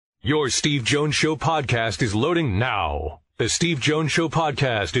Your Steve Jones Show podcast is loading now. The Steve Jones Show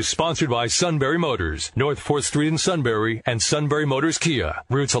podcast is sponsored by Sunbury Motors, North 4th Street in Sunbury, and Sunbury Motors Kia,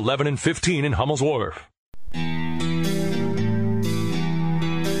 routes 11 and 15 in Hummel's Wharf.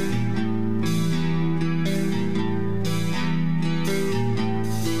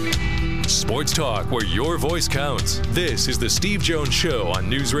 Sports talk where your voice counts. This is the Steve Jones Show on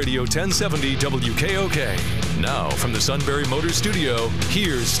News Radio 1070 WKOK. Now from the Sunbury Motors Studio,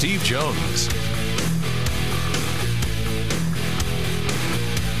 here's Steve Jones.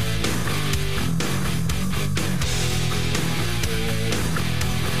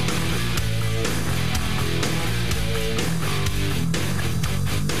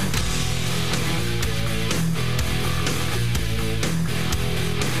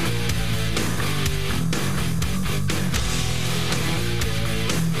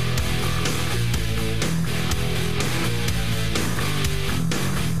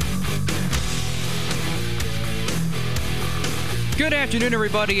 Good afternoon,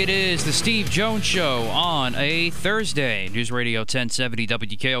 everybody. It is the Steve Jones Show on a Thursday. News Radio 1070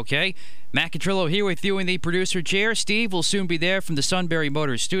 WKOK. Matt Catrillo here with you in the producer chair. Steve will soon be there from the Sunbury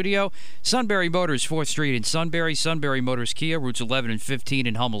Motors studio. Sunbury Motors, 4th Street in Sunbury. Sunbury Motors Kia, routes 11 and 15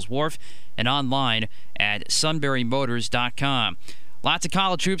 in Hummel's Wharf. And online at sunburymotors.com. Lots of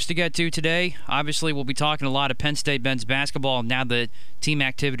college hoops to get to today. Obviously, we'll be talking a lot of Penn State men's basketball now that team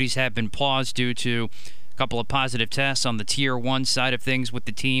activities have been paused due to couple of positive tests on the Tier 1 side of things with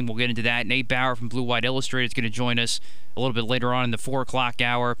the team. We'll get into that. Nate Bauer from Blue White Illustrated is going to join us a little bit later on in the 4 o'clock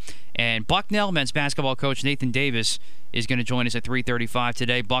hour. And Bucknell men's basketball coach Nathan Davis is going to join us at 3:35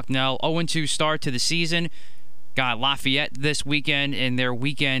 today. Bucknell 0-2 start to the season. Got Lafayette this weekend in their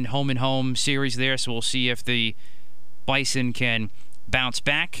weekend home-and-home series there, so we'll see if the Bison can bounce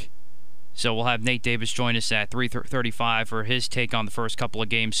back. So we'll have Nate Davis join us at 3:35 for his take on the first couple of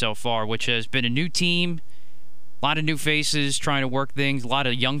games so far, which has been a new team, a lot of new faces trying to work things, a lot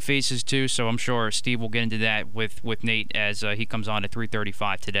of young faces too, so I'm sure Steve will get into that with Nate as he comes on at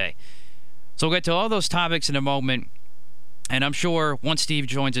 3:35 today. So we'll get to all those topics in a moment, and I'm sure once Steve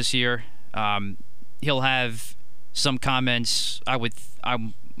joins us here, he'll have some comments,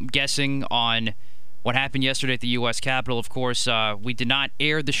 I'm guessing, on what happened yesterday at the U.S. Capitol. Of course, we did not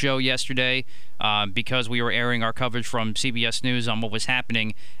air the show yesterday because we were airing our coverage from CBS News on what was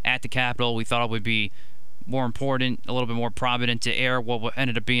happening at the Capitol. We thought it would be more important, a little bit more prominent to air what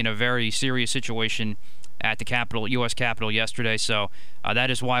ended up being a very serious situation at the Capitol, U.S. Capitol yesterday. So that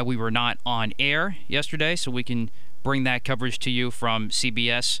is why we were not on air yesterday, so we can bring that coverage to you from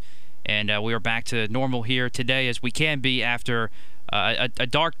CBS. And we are back to normal here today as we can be after a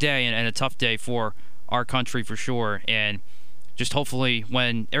dark day and a tough day for our country for sure. And just hopefully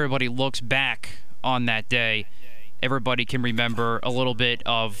when everybody looks back on that day, everybody can remember a little bit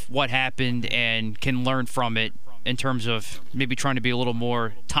of what happened and can learn from it in terms of maybe trying to be a little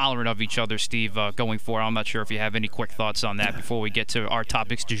more tolerant of each other, Steve, going forward. I'm not sure if you have any quick thoughts on that before we get to our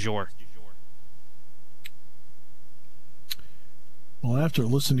topics du jour. Well, after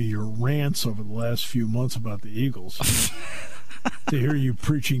listening to your rants over the last few months about the Eagles, to hear you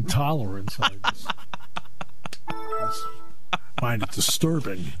preaching tolerance, I just find it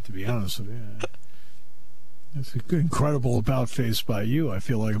disturbing, to be honest with you. It's an incredible about-face by you. I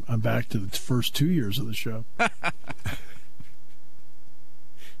feel like I'm back to the first 2 years of the show.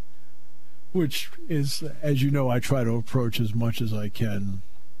 Which is, as you know, I try to approach as much as I can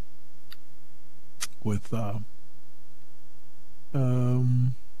with a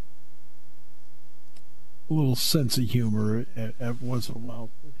little sense of humor at once in a while.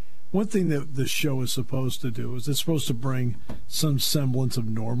 One thing that the show is supposed to do is it's supposed to bring some semblance of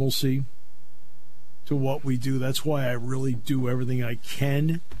normalcy to what we do. That's why I really do everything I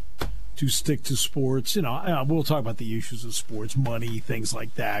can to stick to sports. You know, we'll talk about the issues of sports, money, things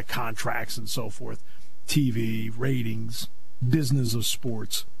like that, contracts and so forth, TV, ratings, business of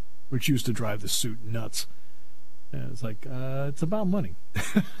sports, which used to drive the suit nuts. And it's like, it's about money.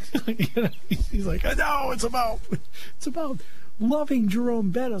 He's like, no, it's about loving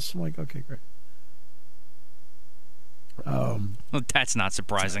Jerome Bettis. I'm like, okay, great. Well, that's not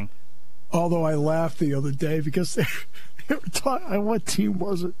surprising. Although I laughed the other day because they were talking, what team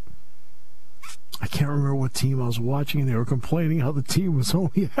was it? I can't remember what team I was watching, and they were complaining how the team was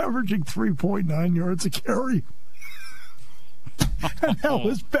only averaging 3.9 yards a carry. And that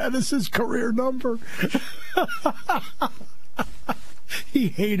was Bettis' career number. He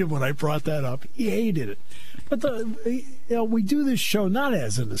hated when I brought that up. He hated it. But we do this show not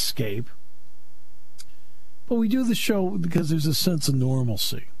as an escape, but we do the show because there's a sense of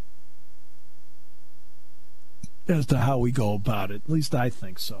normalcy. as to how we go about it. At least I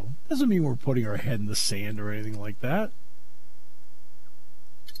think so. Doesn't mean we're putting our head in the sand or anything like that.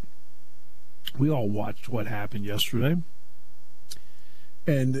 We all watched what happened yesterday.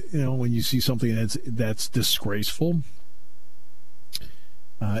 And, when you see something that's disgraceful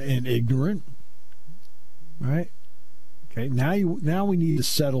and ignorant, right? Okay, now we need to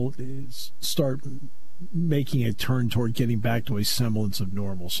start making a turn toward getting back to a semblance of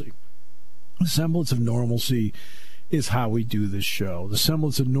normalcy. The semblance of normalcy is how we do this show. The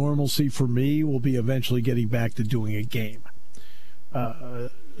semblance of normalcy for me will be eventually getting back to doing a game.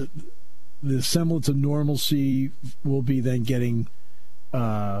 The semblance of normalcy will be then getting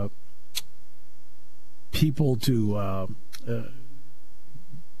people to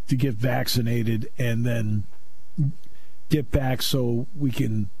get vaccinated and then get back so we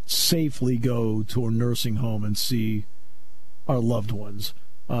can safely go to a nursing home and see our loved ones.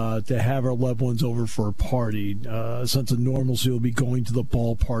 To have our loved ones over for a party. A sense of normalcy will be going to the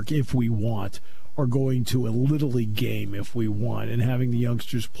ballpark if we want, or going to a Little League game if we want, and having the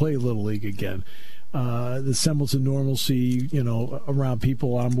youngsters play Little League again. The semblance of normalcy, around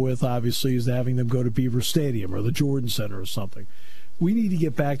people I'm with, obviously, is having them go to Beaver Stadium or the Jordan Center or something. We need to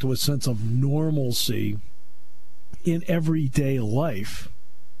get back to a sense of normalcy in everyday life.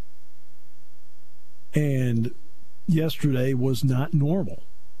 And yesterday was not normal.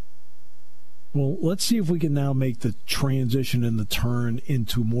 Well, let's see if we can now make the transition and the turn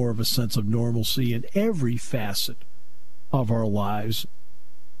into more of a sense of normalcy in every facet of our lives,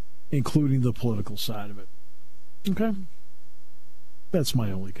 including the political side of it. Okay? That's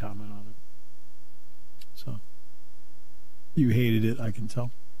my only comment on it. So, you hated it, I can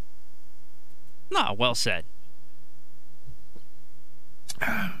tell. No, well said.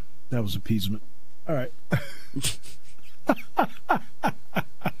 That was appeasement. All right.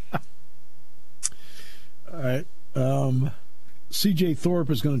 All right. C.J. Thorpe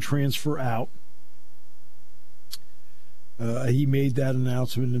is going to transfer out. He made that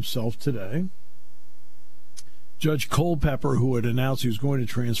announcement himself today. Judge Culpepper, who had announced he was going to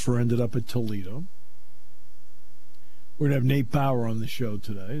transfer, ended up at Toledo. We're going to have Nate Bauer on the show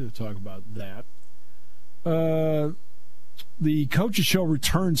today to talk about that. The Coach's Show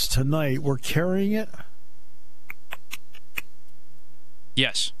returns tonight. We're carrying it.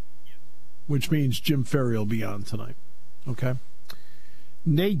 Yes. Which means Jim Ferry will be on tonight. Okay.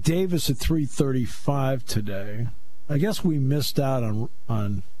 Nate Davis at 3:35 today. I guess we missed out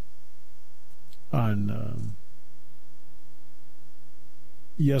on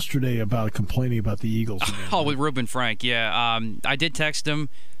yesterday about complaining about the Eagles. Oh, with Reuben Frank, yeah. I did text him.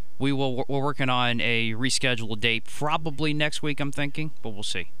 We're working on a rescheduled date, probably next week, I'm thinking, but we'll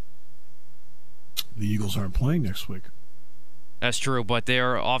see. The Eagles aren't playing next week. That's true, but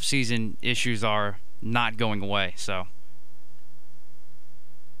their off-season issues are not going away. So,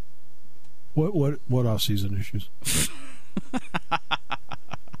 what off-season issues?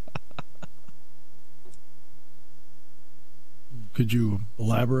 Could you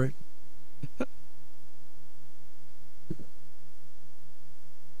elaborate?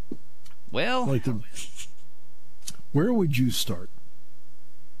 Well, where would you start?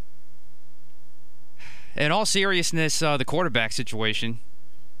 In all seriousness, the quarterback situation.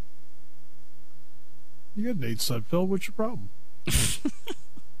 You got Nate Sudfeld. What's your problem?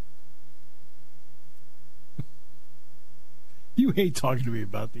 You hate talking to me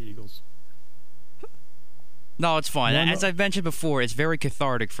about the Eagles. No, it's fine. As I've mentioned before, it's very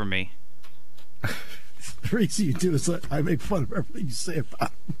cathartic for me. The reason you do is I make fun of everything you say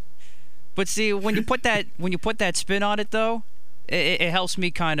about them. But see, when you put that spin on it, though, it helps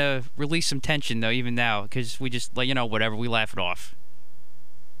me kind of release some tension, though, even now, because we just, whatever, we laugh it off.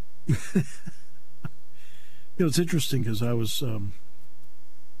 It's interesting because I was, in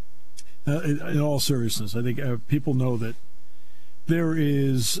all seriousness, I think people know that there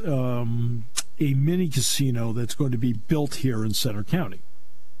is a mini casino that's going to be built here in Center County.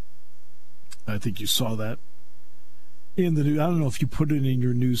 I think you saw that in the news. I don't know if you put it in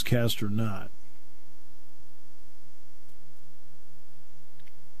your newscast or not.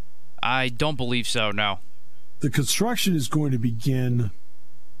 I don't believe so, no. The construction is going to begin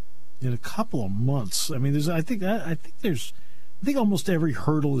in a couple of months. I mean, I think almost every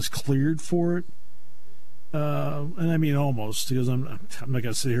hurdle is cleared for it. And I mean almost, because I'm not going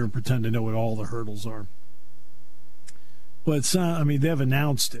to sit here and pretend to know what all the hurdles are. But it's not, I mean, they've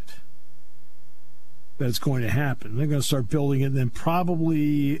announced it. That's going to happen. They're going to start building it, and then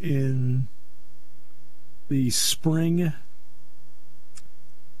probably in the spring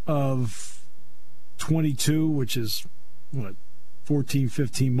of 22, which is, 14,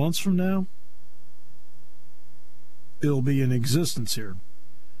 15 months from now? it'll be in existence here.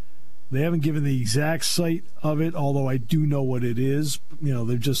 They haven't given the exact site of it, although I do know what it is. You know,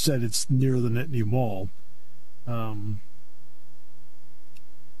 they've just said it's near the Nittany Mall.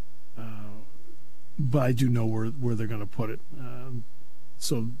 But I do know where they're going to put it.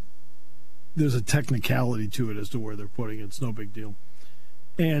 So there's a technicality to it as to where they're putting it. It's no big deal.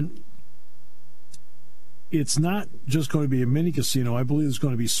 And it's not just going to be a mini casino. I believe there's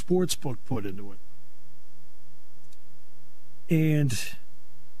going to be sports book put into it.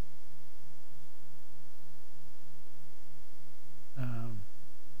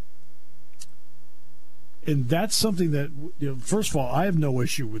 And that's something that, you know, first of all, I have no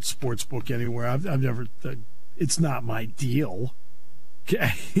issue with sportsbook anywhere. I've never. It's not my deal.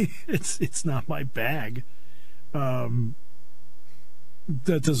 Okay, it's not my bag. That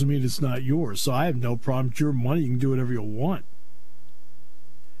doesn't mean it's not yours. So I have no problem. It's your money. You can do whatever you want.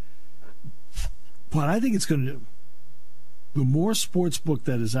 But I think it's going to. The more sportsbook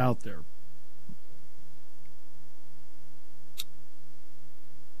that is out there,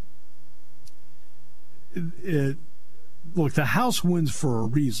 look, the House wins for a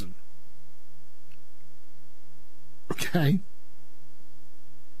reason. Okay?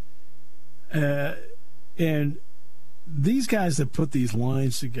 And these guys that put these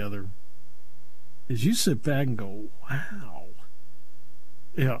lines together, as you sit back and go, wow.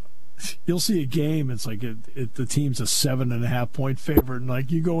 You know, you'll see a game, it's like the team's a 7.5 point favorite, and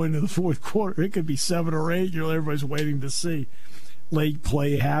like you go into the fourth quarter, it could be 7 or 8. You know, everybody's waiting to see. Late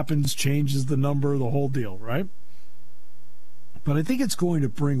play happens, changes the number, the whole deal, right? But I think it's going to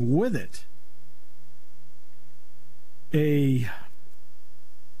bring with it a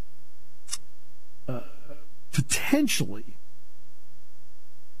potentially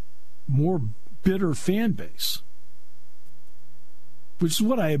more bitter fan base, which is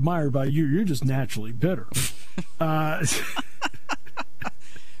what I admire about you. You're just naturally bitter. But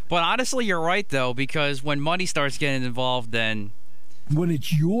honestly, you're right, though, because when money starts getting involved, then... When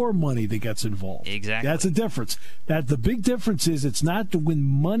it's your money that gets involved. Exactly. That's a difference. The big difference is it's not when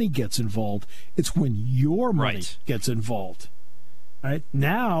money gets involved, it's when your money gets involved. Right?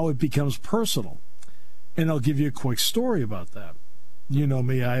 Now it becomes personal. And I'll give you a quick story about that. You know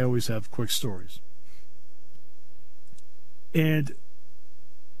me, I always have quick stories. And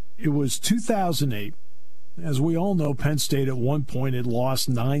it was 2008. As we all know, Penn State at one point had lost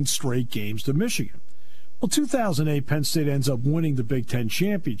 9 straight games to Michigan. Well, 2008, Penn State ends up winning the Big Ten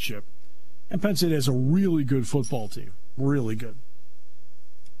championship. And Penn State has a really good football team. Really good.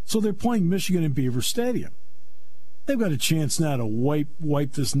 So they're playing Michigan in Beaver Stadium. They've got a chance now to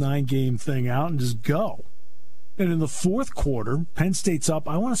wipe this 9-game thing out and just go. And in the fourth quarter, Penn State's up,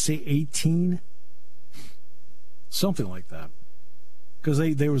 I want to say 18. Something like that. Because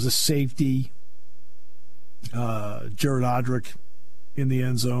there was a safety. Jared Odrick in the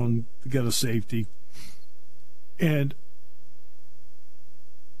end zone to get a safety. And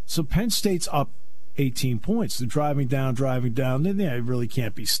so Penn State's up 18 points. They're driving down. Then they really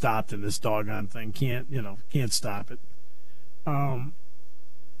can't be stopped in this doggone thing. Can't stop it. And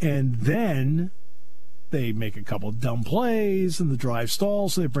then they make a couple of dumb plays, and the drive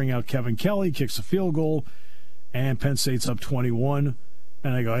stalls. So they bring out Kevin Kelly, kicks a field goal, and Penn State's up 21.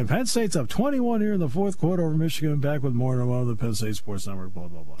 And I go, and Penn State's up 21 here in the fourth quarter over Michigan. Back with more on the Penn State Sports Network, blah,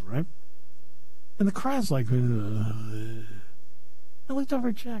 blah, blah, right? And the crowd's like, I looked over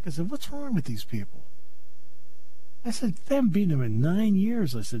at Jack. I said, what's wrong with these people? I said, them beating them in 9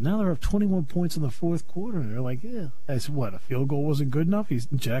 years. I said, now they're up 21 points in the fourth quarter. And they're like, yeah. I said, what, a field goal wasn't good enough?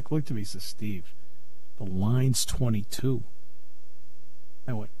 Jack looked at me and said, Steve, the line's 22.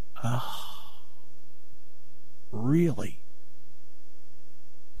 I went, oh, really?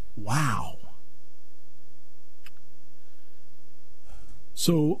 Wow.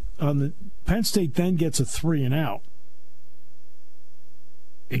 So Penn State then gets a 3-and-out.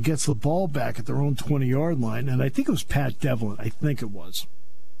 It gets the ball back at their own 20-yard line, and I think it was Pat Devlin. I think it was.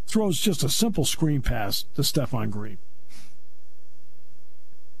 Throws just a simple screen pass to Stephon Green.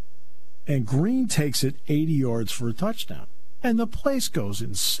 And Green takes it 80 yards for a touchdown. And the place goes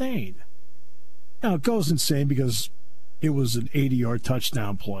insane. Now, it goes insane because it was an 80-yard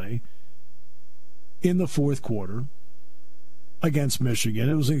touchdown play in the fourth quarter against Michigan.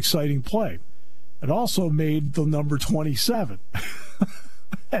 It was an exciting play. It also made the number 27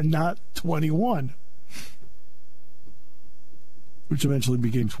 and not 21, which eventually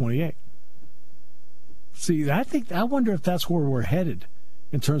became 28. See, I wonder if that's where we're headed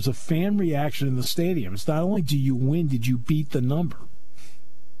in terms of fan reaction in the stadium. It's not only do you win, did you beat the number?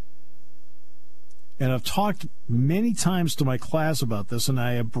 And I've talked many times to my class about this, and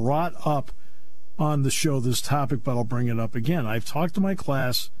I have brought up on the show this topic, but I'll bring it up again. I've talked to my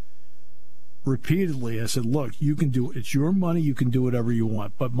class repeatedly. I said, look, you can do it. It's your money. You can do whatever you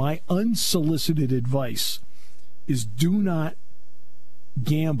want. But my unsolicited advice is do not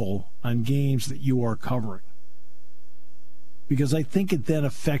gamble on games that you are covering, because I think it then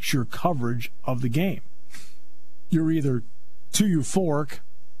affects your coverage of the game. You're either too euphoric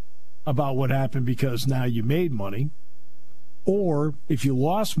about what happened because now you made money, or if you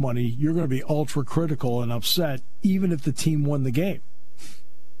lost money, you're going to be ultra critical and upset even if the team won the game.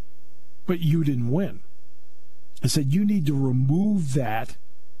 But you didn't win. I said you need to remove that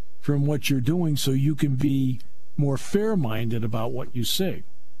from what you're doing so you can be more fair-minded about what you see.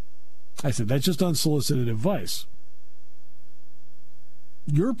 I said that's just unsolicited advice.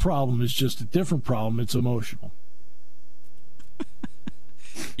 Your problem is just a different problem. It's emotional.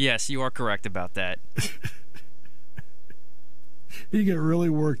 Yes, you are correct about that. You get really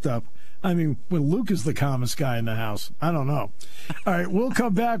worked up. I mean, when Luke is the calmest guy in the house, I don't know. All right, we'll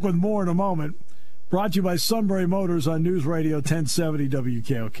come back with more in a moment. Brought to you by Sunbury Motors on News Radio 1070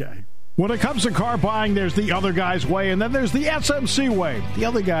 WKOK. When it comes to car buying, there's the other guy's way, and then there's the SMC way. The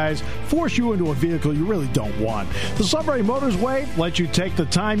other guys force you into a vehicle you really don't want. The Sunbury Motors way lets you take the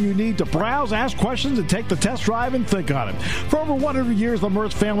time you need to browse, ask questions, and take the test drive and think on it. For over 100 years, the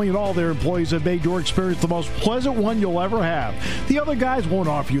Mertz family and all their employees have made your experience the most pleasant one you'll ever have. The other guys won't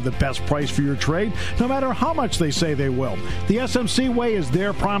offer you the best price for your trade, no matter how much they say they will. The SMC way is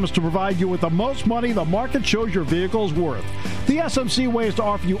their promise to provide you with the most money the market shows your vehicle is worth. The SMC way is to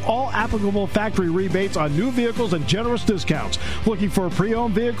offer you all applicable factory rebates on new vehicles and generous discounts. Looking for a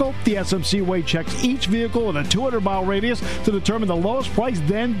pre-owned vehicle? The SMC way checks each vehicle in a 200-mile radius to determine the lowest price,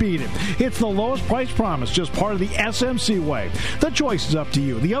 then beat it. It's the lowest price promise, just part of the SMC way. The choice is up to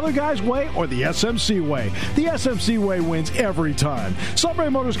you, the other guy's way or the SMC way. The SMC way wins every time. Sunbury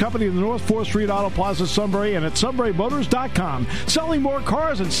Motors Company in the North 4th Street Auto Plaza, Sunbury, and at sunburymotors.com. Selling more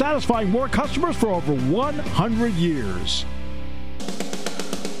cars and satisfying more customers for over 100 years.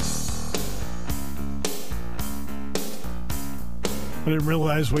 I didn't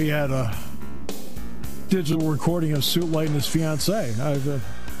realize we had a digital recording of Suit Light and his fiancée.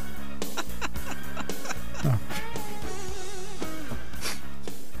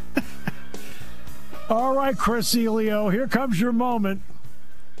 All right, Chris Elio, here comes your moment.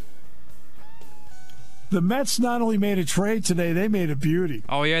 The Mets not only made a trade today, they made a beauty.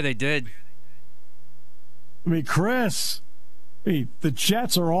 Oh, yeah, they did. I mean, Chris, the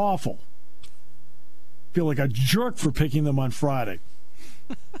Jets are awful. Feel like a jerk for picking them on Friday.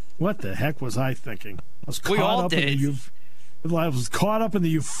 What the heck was I thinking? I was caught up in the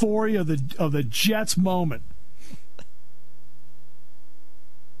euphoria of the Jets moment.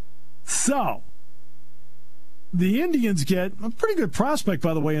 So, the Indians get a pretty good prospect,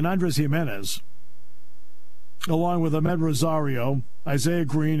 by the way, in Andres Jimenez, along with Ahmed Rosario, Isaiah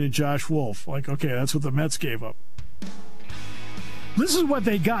Green, and Josh Wolf. Like, okay, that's what the Mets gave up. This is what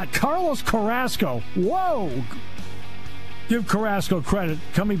they got. Carlos Carrasco. Whoa! Give Carrasco credit.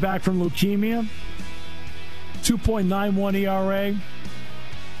 Coming back from leukemia. 2.91 ERA.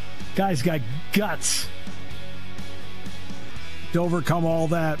 Guy's got guts to overcome all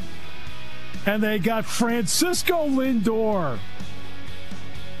that. And they got Francisco Lindor.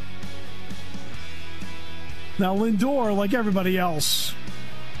 Now, Lindor, like everybody else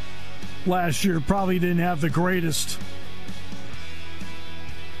last year, probably didn't have the greatest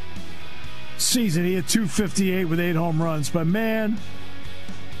season. He had 258 with 8 home runs. But, man,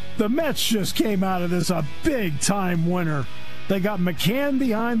 the Mets just came out of this a big-time winner. They got McCann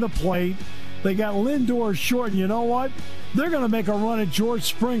behind the plate. They got Lindor short. And you know what? They're going to make a run at George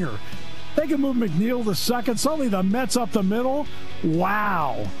Springer. They can move McNeil to second. Suddenly the Mets up the middle.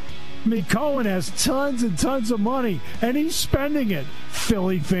 Wow. I mean, Cohen has tons and tons of money, and he's spending it,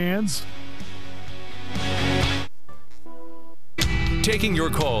 Philly fans. Taking your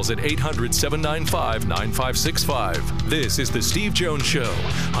calls at 800-795-9565. This is The Steve Jones Show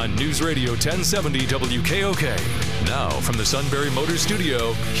on News Radio 1070 WKOK. Now, from the Sunbury Motors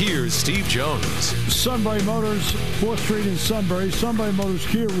Studio, here's Steve Jones. Sunbury Motors, 4th Street in Sunbury. Sunbury Motors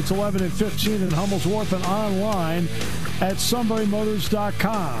Kia, routes 11 and 15 in Hummel's Wharf, and online at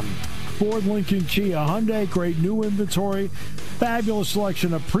sunburymotors.com. Ford, Lincoln, Kia, Hyundai, great new inventory. Fabulous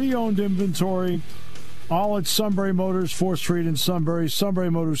selection of pre-owned inventory. All at Sunbury Motors, 4th Street in Sunbury.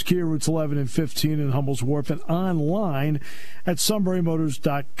 Sunbury Motors Kia, routes 11 and 15 in Hummel's Wharf, and online at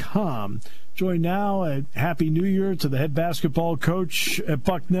sunburymotors.com. Join now at Happy New Year to the head basketball coach at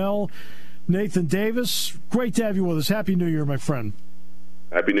Bucknell, Nathan Davis. Great to have you with us. Happy New Year, my friend.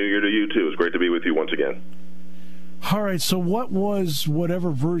 Happy New Year to you, too. It's great to be with you once again. All right, so what was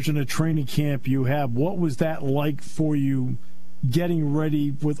whatever version of training camp you have, what was that like for you getting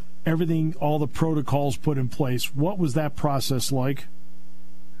ready with everything, all the protocols put in place? What was that process like?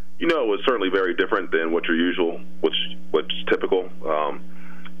 It was certainly very different than what your usual, what's typical.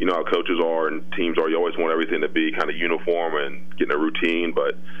 How coaches are and teams are, you always want everything to be kind of uniform and getting a routine,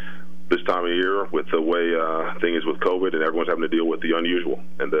 but this time of year, with the way things with COVID and everyone's having to deal with the unusual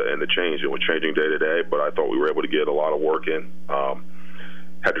and the change, it was changing day to day, but I thought we were able to get a lot of work in.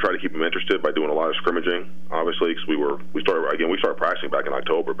 Had to try to keep them interested by doing a lot of scrimmaging, obviously, because we started practicing back in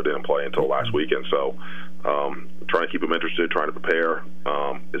October, but didn't play until last weekend. So trying to keep them interested, trying to prepare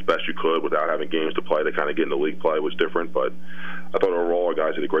as best you could without having games to play to kind of get into league play was different. But I thought overall our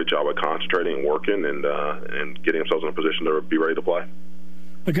guys did a great job at concentrating and working and getting themselves in a position to be ready to play.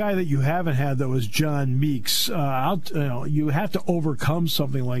 A guy that you haven't had, though, is John Meeks. You have to overcome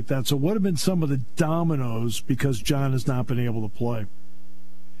something like that. So what have been some of the dominoes because John has not been able to play?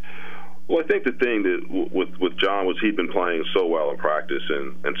 Well, I think the thing that with John was he'd been playing so well in practice,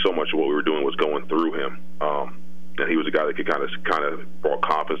 and so much of what we were doing was going through him. And he was a guy that could kind of brought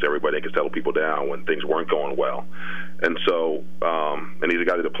confidence to everybody and could settle people down when things weren't going well. And so, and he's a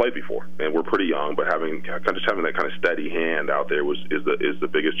guy that had played before, and we're pretty young, but having that kind of steady hand out there is the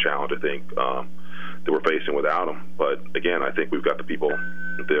biggest challenge, I think, that we're facing without him. But again, I think we've got the people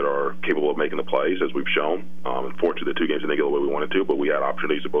that are capable of making the plays, as we've shown. Unfortunately, the two games didn't go the way we wanted to, but we had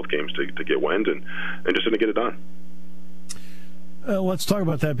opportunities in both games to get wins and just didn't get it done. Let's talk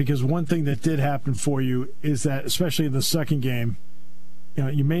about that, because one thing that did happen for you is that, especially in the second game,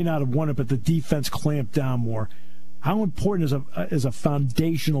 you may not have won it, but the defense clamped down more. How important as a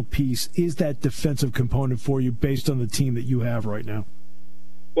foundational piece is that defensive component for you based on the team that you have right now?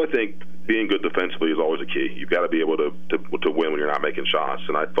 Well, I think being good defensively is always a key. You've got to be able to win when you're not making shots.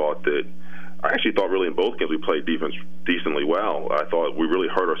 And I actually thought really in both games we played defense decently well. I thought we really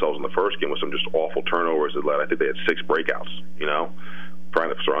hurt ourselves in the first game with some just awful turnovers that led. I think they had 6 breakouts,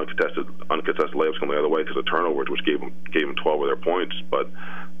 trying to start uncontested layups coming the other way because of turnovers, which gave them 12 of their points. But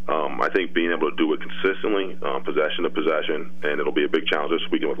I think being able to do it consistently, possession to possession, and it'll be a big challenge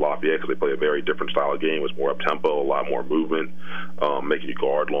this weekend with Lafayette because they play a very different style of game. It's more up-tempo, a lot more movement, making you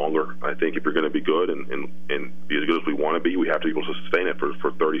guard longer. I think if you're going to be good and be as good as we want to be, we have to be able to sustain it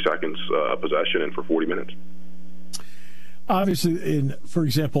for 30 seconds possession and for 40 minutes. Obviously, for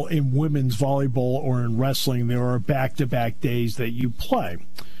example, in women's volleyball or in wrestling, there are back-to-back days that you play.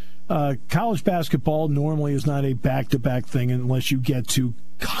 College basketball normally is not a back-to-back thing unless you get to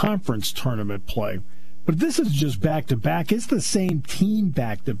conference tournament play. But this is just back-to-back. It's the same team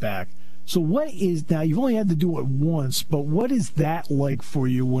back-to-back. So now you've only had to do it once, but what is that like for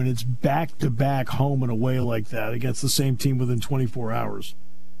you when it's back-to-back home and away like that against the same team within 24 hours?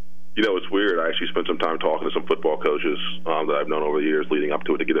 It's weird. I actually spent some time talking to some football coaches that I've known over the years leading up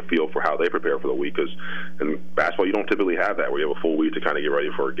to it to get a feel for how they prepare for the week. Because in basketball, you don't typically have that where you have a full week to kind of get ready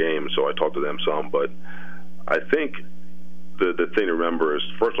for a game. So I talked to them some. But I think the thing to remember is,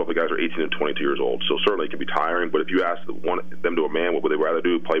 first off, the guys are 18 and 22 years old. So certainly it can be tiring. But if you ask them to a man what would they rather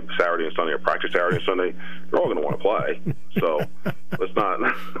do, play Saturday and Sunday or practice Saturday and Sunday, they're all going to want to play. So let's not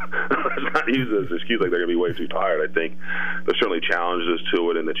use it as an excuse like they're going to be way too tired. I think there's certainly challenges to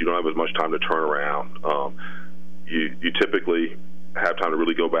it and that you don't have as much time to turn around. You typically have time to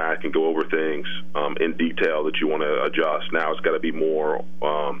really go back and go over things in detail that you want to adjust. Now it's got to be more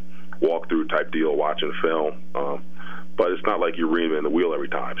walkthrough type deal, watching film. But it's not like you're reinventing the wheel every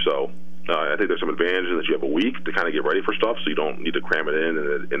time. So I think there's some advantages that you have a week to kind of get ready for stuff, so you don't need to cram it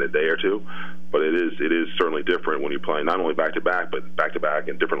in a day or two. But it is certainly different when you're playing not only back-to-back, but back-to-back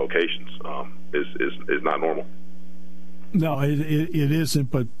in different locations. Is not normal. No, it isn't.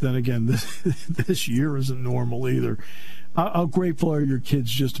 But then again, this year isn't normal either. How grateful are your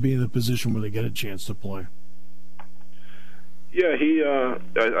kids just to be in the position where they get a chance to play? Yeah,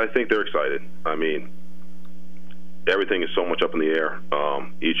 I think they're excited. I mean, everything is so much up in the air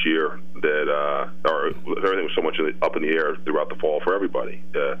each year or everything was so much up in the air throughout the fall for everybody.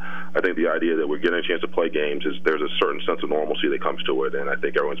 I think the idea that we're getting a chance to play games there's a certain sense of normalcy that comes to it, and I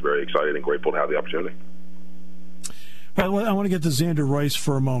think everyone's very excited and grateful to have the opportunity. All right, I want to get to Xander Rice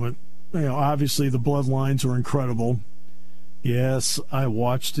for a moment. Obviously the bloodlines are incredible. Yes, I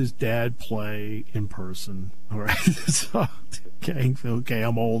watched his dad play in person. All right, so, okay,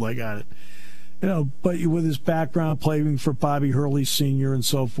 I'm old. I got it. But with his background playing for Bobby Hurley Sr. and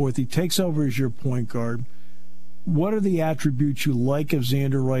so forth, he takes over as your point guard. What are the attributes you like of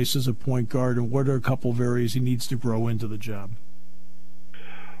Xander Rice as a point guard, and what are a couple of areas he needs to grow into the job?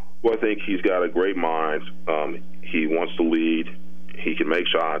 Well, I think he's got a great mind. He wants to lead. He can make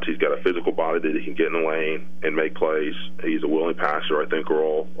shots. He's got a physical body that he can get in the lane and make plays. He's a willing passer. I think are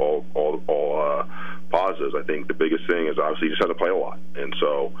all positives. I think the biggest thing is obviously he just has to play a lot, and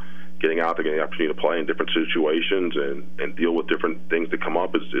so getting out there, getting the opportunity to play in different situations and deal with different things that come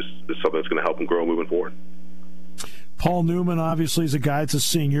up is something that's going to help him grow moving forward. Paul Newman obviously is a guy that's a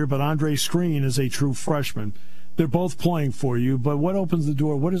senior, but Andre Screen is a true freshman. They're both playing for you, but what opens the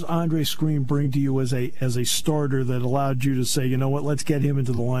door? What does Andre Screen bring to you as a starter that allowed you to say, you know what, let's get him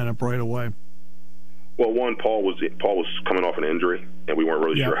into the lineup right away? Well, one, Paul was coming off an injury, and we weren't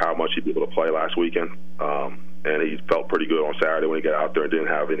really sure how much he'd be able to play last weekend. And he felt pretty good on Saturday when he got out there and didn't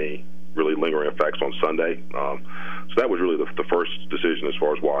have any really lingering effects on Sunday. So that was really the first decision as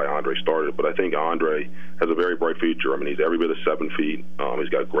far as why Andre started. But I think Andre has a very bright future. I mean, he's every bit of 7 feet. He's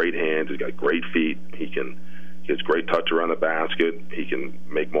got great hands. He's got great feet. He has great touch around the basket. He can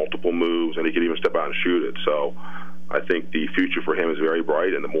make multiple moves, and he can even step out and shoot it. So I think the future for him is very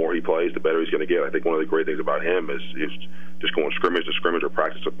bright, and the more he plays, the better he's going to get. I think one of the great things about him is just going scrimmage to scrimmage or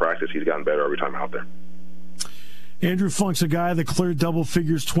practice to practice. He's gotten better every time out there. Andrew Funk's a guy that cleared double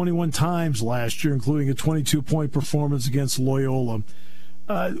figures 21 times last year, including a 22-point performance against Loyola.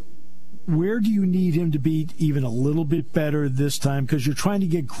 Where do you need him to be even a little bit better this time? Because you're trying to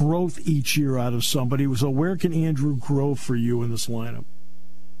get growth each year out of somebody. So where can Andrew grow for you in this lineup?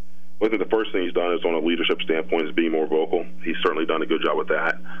 Well, I think the first thing he's done is on a leadership standpoint is being more vocal. He's certainly done a good job with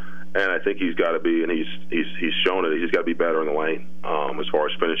that. And I think he's got to be, and he's shown it, he's got to be better in the lane as far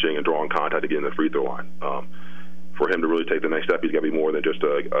as finishing and drawing contact to get in the free throw line. For him to really take the next step, he's got to be more than just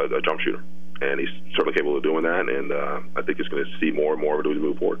a jump shooter. And he's certainly capable of doing that, and I think he's going to see more and more of it as we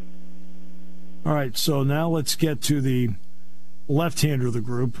move forward. All right, so now let's get to the left-hander of the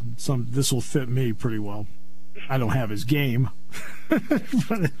group. This will fit me pretty well. I don't have his game,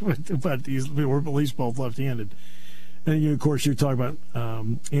 but we're at least both left-handed. And, of course, you're talking about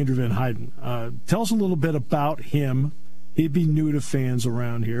Andrew Van Heiden. Tell us a little bit about him. He'd be new to fans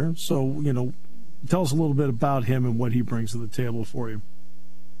around here. So, tell us a little bit about him and what he brings to the table for you.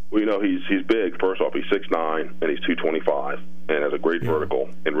 Well, he's big. First off, he's 6'9", and he's 225, and has a great vertical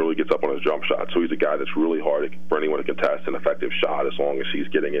and really gets up on his jump shot. So he's a guy that's really hard for anyone to contest an effective shot as long as he's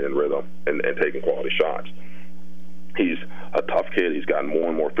getting it in rhythm and taking quality shots. He's a tough kid. He's gotten more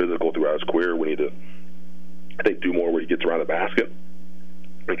and more physical throughout his career. We need to, I think, do more where he gets around the basket.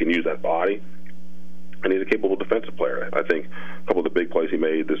 He can use that body. And he's a capable defensive player. I think a couple of the big plays he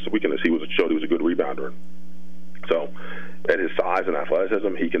made this weekend showed he was a good rebounder. So at his size and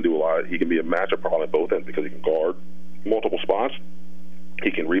athleticism, he can do a lot. He can be a matchup problem at both ends because he can guard multiple spots.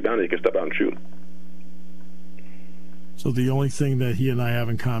 He can rebound, and he can step out and shoot. So the only thing that he and I have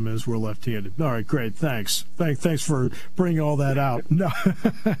in common is we're left-handed. All right, great. Thanks. Thanks for bringing all that out. No.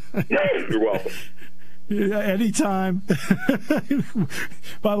 You're welcome. Yeah, anytime.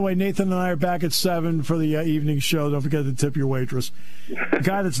 By the way, Nathan and I are back at 7 for the evening show. Don't forget to tip your waitress.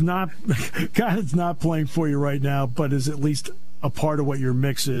 Guy that's not playing for you right now, but is at least a part of what your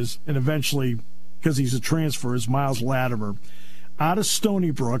mix is, and eventually, because he's a transfer, is Miles Latimer. Out of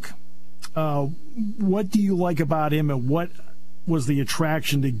Stony Brook, what do you like about him, and what was the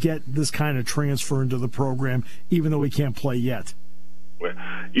attraction to get this kind of transfer into the program, even though he can't play yet?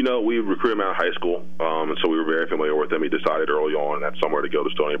 We recruited him out of high school, and so we were very familiar with him. He decided early on that summer to go to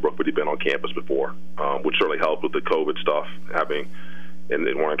Stony Brook, but he'd been on campus before, which certainly helped with the COVID stuff. And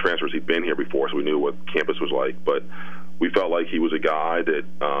when I transfers, he'd been here before, so we knew what campus was like. But we felt like he was a guy that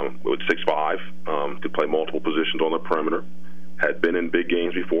was 6'5", could play multiple positions on the perimeter, had been in big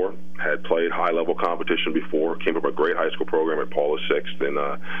games before, had played high-level competition before, came from a great high school program at Paulus Sixth in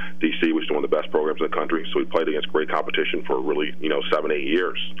D.C., which is one of the best programs in the country. So he played against great competition for really, 7-8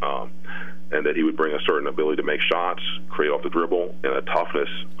 years. And that he would bring a certain ability to make shots, create off the dribble, and a toughness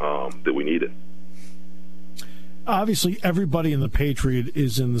that we needed. Obviously, everybody in the Patriot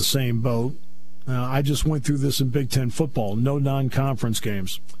is in the same boat. I just went through this in Big Ten football. No non-conference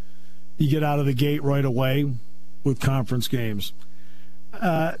games. You get out of the gate right away with conference games.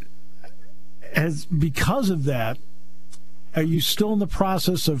 Because of that, are you still in the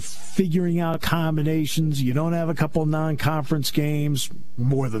process of figuring out combinations? You don't have a couple of non-conference games,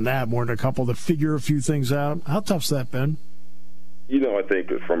 more than a couple, to figure a few things out. How tough's that been? I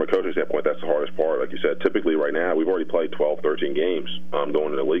think from a coaching standpoint, that's the hardest part. Like you said, typically right now, we've already played 12, 13 games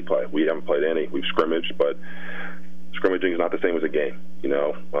going into league play. We haven't played any. We've scrimmaged, but scrimmaging is not the same as a game.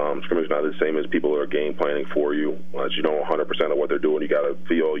 Scrimmaging is not the same as people that are game planning for you. You know 100% of what they're doing. You got to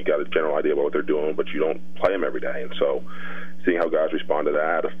feel, you got a general idea about what they're doing, but you don't play them every day. And so seeing how guys respond to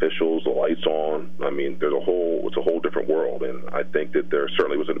that, officials, the lights on, I mean, it's a whole different world. And I think that there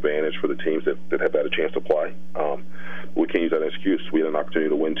certainly was an advantage for the teams that have had a chance to play. We can't use that as an excuse. We had an opportunity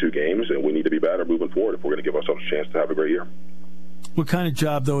to win 2 games, and we need to be better moving forward if we're going to give ourselves a chance to have a great year. What kind of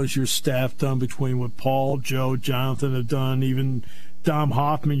job, though, has your staff done between what Paul, Joe, Jonathan have done, even Dom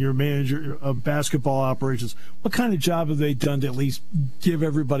Hoffman, your manager of basketball operations? What kind of job have they done to at least give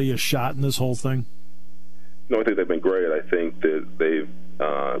everybody a shot in this whole thing? No, I think they've been great. I think that they've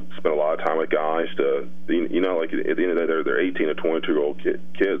spent a lot of time with guys to, like at the end of the day, they're 18 to 22-year-old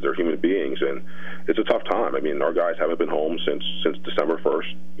kids. They're human beings, and it's a tough time. I mean, our guys haven't been home since December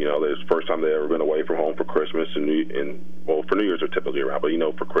 1st. This is the first time they've ever been away from home for Christmas, and for New Year's they're typically around, but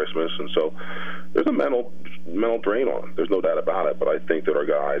for Christmas. And so there's a mental drain on them. There's no doubt about it. But I think that our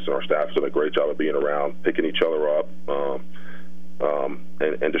guys and our staff have done a great job of being around, picking each other up, and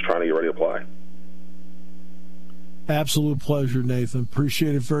just trying to get ready to play. Absolute pleasure, Nathan.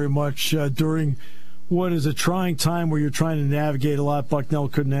 Appreciate it very much. During what is a trying time where you're trying to navigate a lot, Bucknell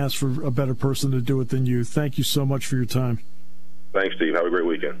couldn't ask for a better person to do it than you. Thank you so much for your time. Thanks, Steve. Have a great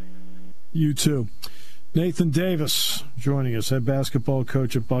weekend. You too. Nathan Davis joining us, head basketball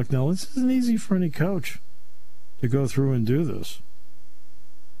coach at Bucknell. This isn't easy for any coach to go through and do this.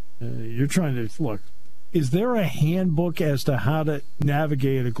 You're trying to look. Is there a handbook as to how to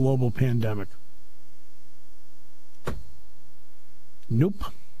navigate a global pandemic? Nope.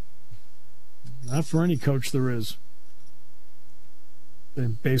 Not for any coach there is.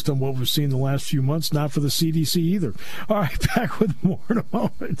 And based on what we've seen the last few months, not for the CDC either. All right, back with more in a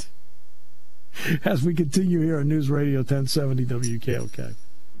moment as we continue here on News Radio 1070 WKOK.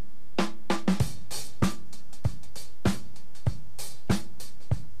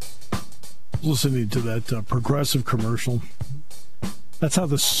 Listening to that Progressive commercial. That's how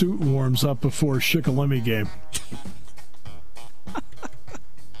the suit warms up before a Shikellamy game.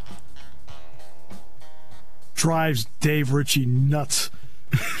 Drives Dave Ritchie nuts.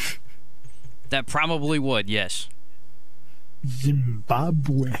 That probably would, yes.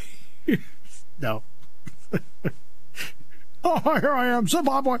 Zimbabwe. No. Oh, here I am,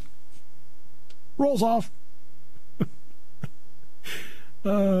 Zimbabwe. Rolls off.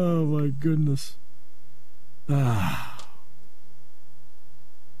 Oh, my goodness. You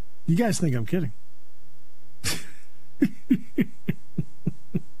guys think I'm kidding.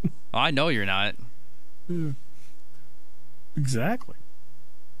 I know you're not. Yeah. Exactly.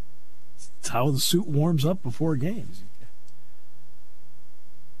 It's how the suit warms up before games.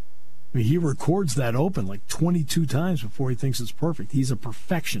 I mean, he records that open like 22 times before he thinks it's perfect. He's a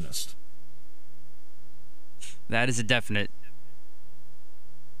perfectionist. That is a definite.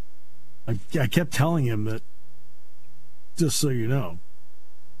 I kept telling him that, just so you know,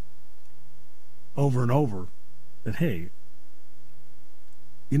 over and over, that, hey,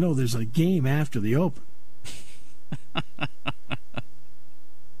 there's a game after the Open.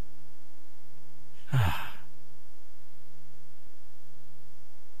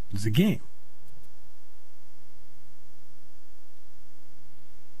 It's a game.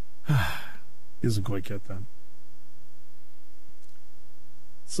 He doesn't quite get that.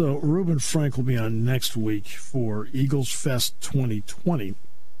 So Reuben Frank will be on next week for Eagles Fest 2020.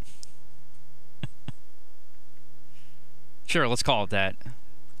 Sure, let's call it that.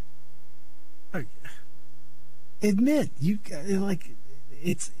 Admit you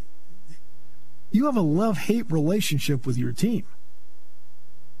have a love-hate relationship with your team.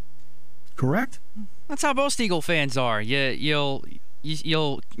 Correct? That's how most Eagle fans are. You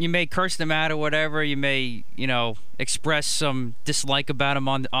may curse them out or whatever. You may express some dislike about them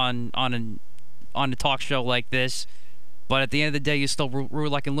on a talk show like this, but at the end of the day, you still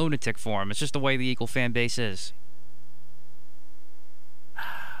root like a lunatic for them. It's just the way the Eagle fan base is.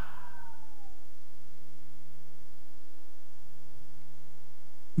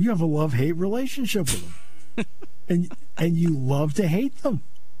 You have a love-hate relationship with them, and you love to hate them.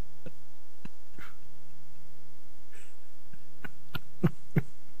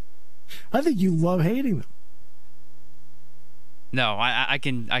 I think you love hating them. No, I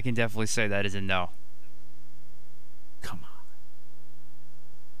can definitely say that is a no. Come on.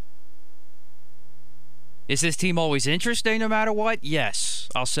 Is this team always interesting no matter what? Yes,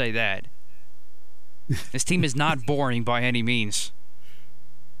 I'll say that. This team is not boring by any means.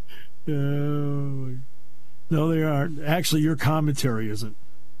 No, they aren't. Actually, your commentary isn't.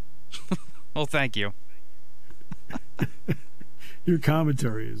 Well, thank you. Your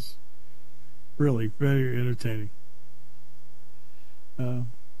commentary is really very entertaining.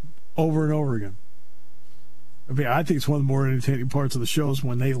 over and over again. I mean, I think it's one of the more entertaining parts of the show is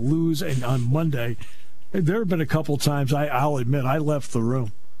when they lose, and on Monday, there have been a couple times, I'll admit, I left the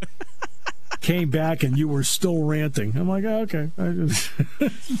room. Came back, and you were still ranting. I'm like, oh, okay.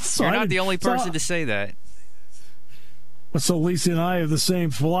 So you're not the only person to say that. So Lisa and I have the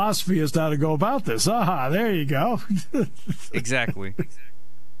same philosophy as to how to go about this. Aha, there you go. Exactly.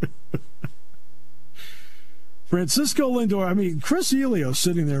 Francisco Lindor, I mean, Chris Elio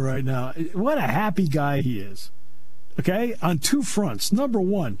sitting there right now. What a happy guy he is. Okay? On two fronts. Number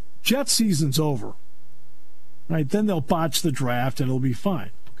one, Jet season's over. Right? Then they'll botch the draft and it'll be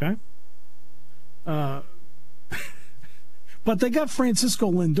fine. Okay? But they got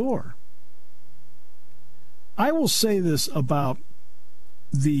Francisco Lindor. I will say this about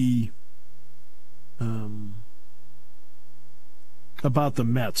the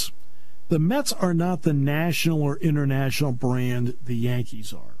Mets. The Mets are not the national or international brand the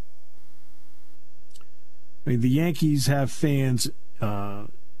Yankees are. I mean, the Yankees have fans in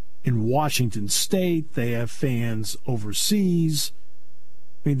Washington State. They have fans overseas.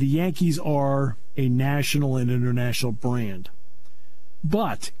 I mean, the Yankees are a national and international brand.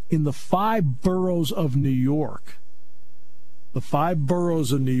 But in the 5 boroughs of New York, the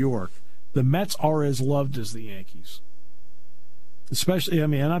Mets are as loved as the Yankees. Especially, I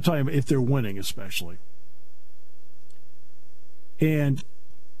mean, and I'm talking about if they're winning, especially. And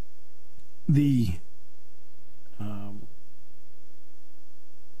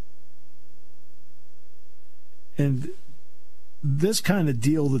this kind of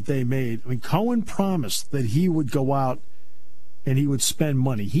deal that they made, I mean, Cohen promised that he would go out and he would spend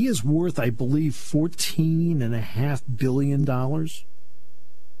money. He is worth, I believe, $14.5 billion.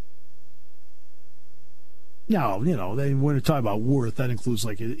 Now, you know, when we're talking about worth, that includes,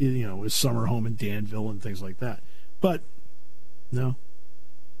 like, you know, his summer home in Danville and things like that. But, no.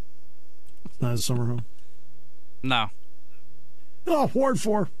 It's not his summer home. No. Oh, Ward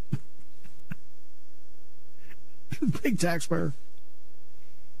 4. Big taxpayer.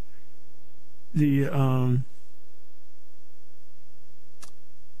 But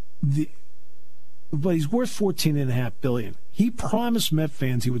he's worth $14.5 billion. He promised Met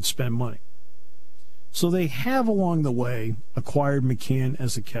fans he would spend money. So they have, along the way, acquired McCann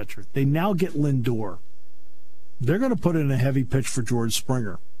as a catcher. They now get Lindor. They're going to put in a heavy pitch for George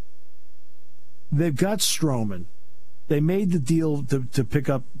Springer. They've got Stroman. They made the deal to pick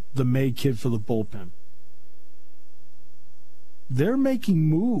up the May kid for the bullpen. They're making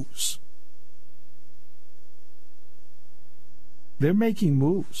moves.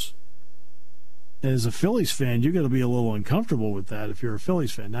 As a Phillies fan, you're going to be a little uncomfortable with that if you're a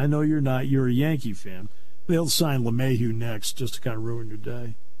Phillies fan. I know you're not. You're a Yankee fan. They'll sign LeMahieu next just to kind of ruin your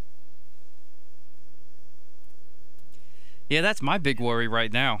day. Yeah, that's my big worry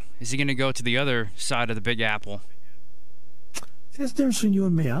right now. Is he going to go to the other side of the Big Apple? That's the difference between you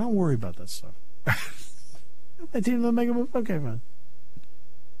and me. I don't worry about that stuff. That team doesn't make a move. Okay, fine.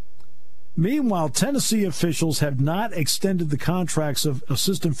 Meanwhile, Tennessee officials have not extended the contracts of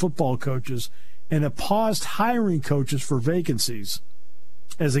assistant football coaches and have paused hiring coaches for vacancies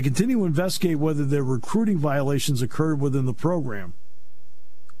as they continue to investigate whether their recruiting violations occurred within the program.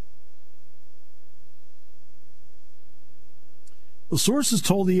 The sources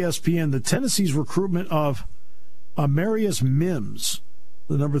told ESPN that Tennessee's recruitment of Amarius Mims,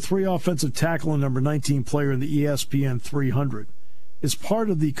 the number 3 offensive tackle and number 19 player in the ESPN 300, is part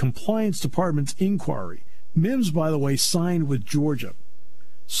of the compliance department's inquiry. Mims, by the way, signed with Georgia.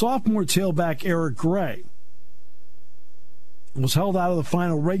 Sophomore tailback Eric Gray was held out of the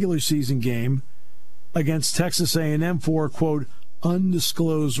final regular season game against Texas A&M for, quote,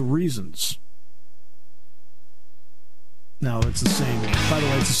 undisclosed reasons. Now, it's the same. By the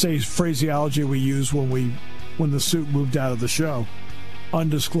way, it's the same phraseology we used when the suit moved out of the show.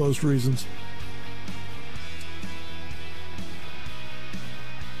 Undisclosed reasons.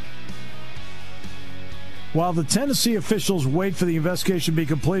 While the Tennessee officials wait for the investigation to be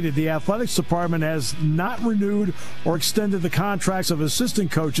completed, the athletics department has not renewed or extended the contracts of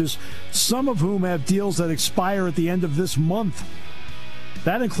assistant coaches, some of whom have deals that expire at the end of this month.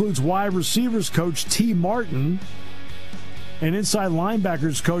 That includes wide receivers coach T. Martin and inside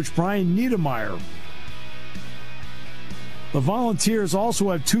linebackers coach Brian Niedermeyer. The Volunteers also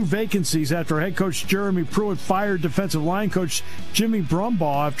have 2 vacancies after head coach Jeremy Pruitt fired defensive line coach Jimmy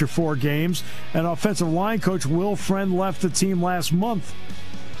Brumbaugh after 4 games, and offensive line coach Will Friend left the team last month.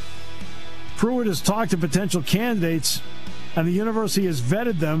 Pruitt has talked to potential candidates, and the university has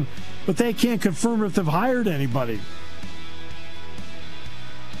vetted them, but they can't confirm if they've hired anybody.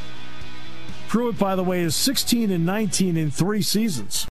 Pruitt, by the way, is 16-19 in 3 seasons.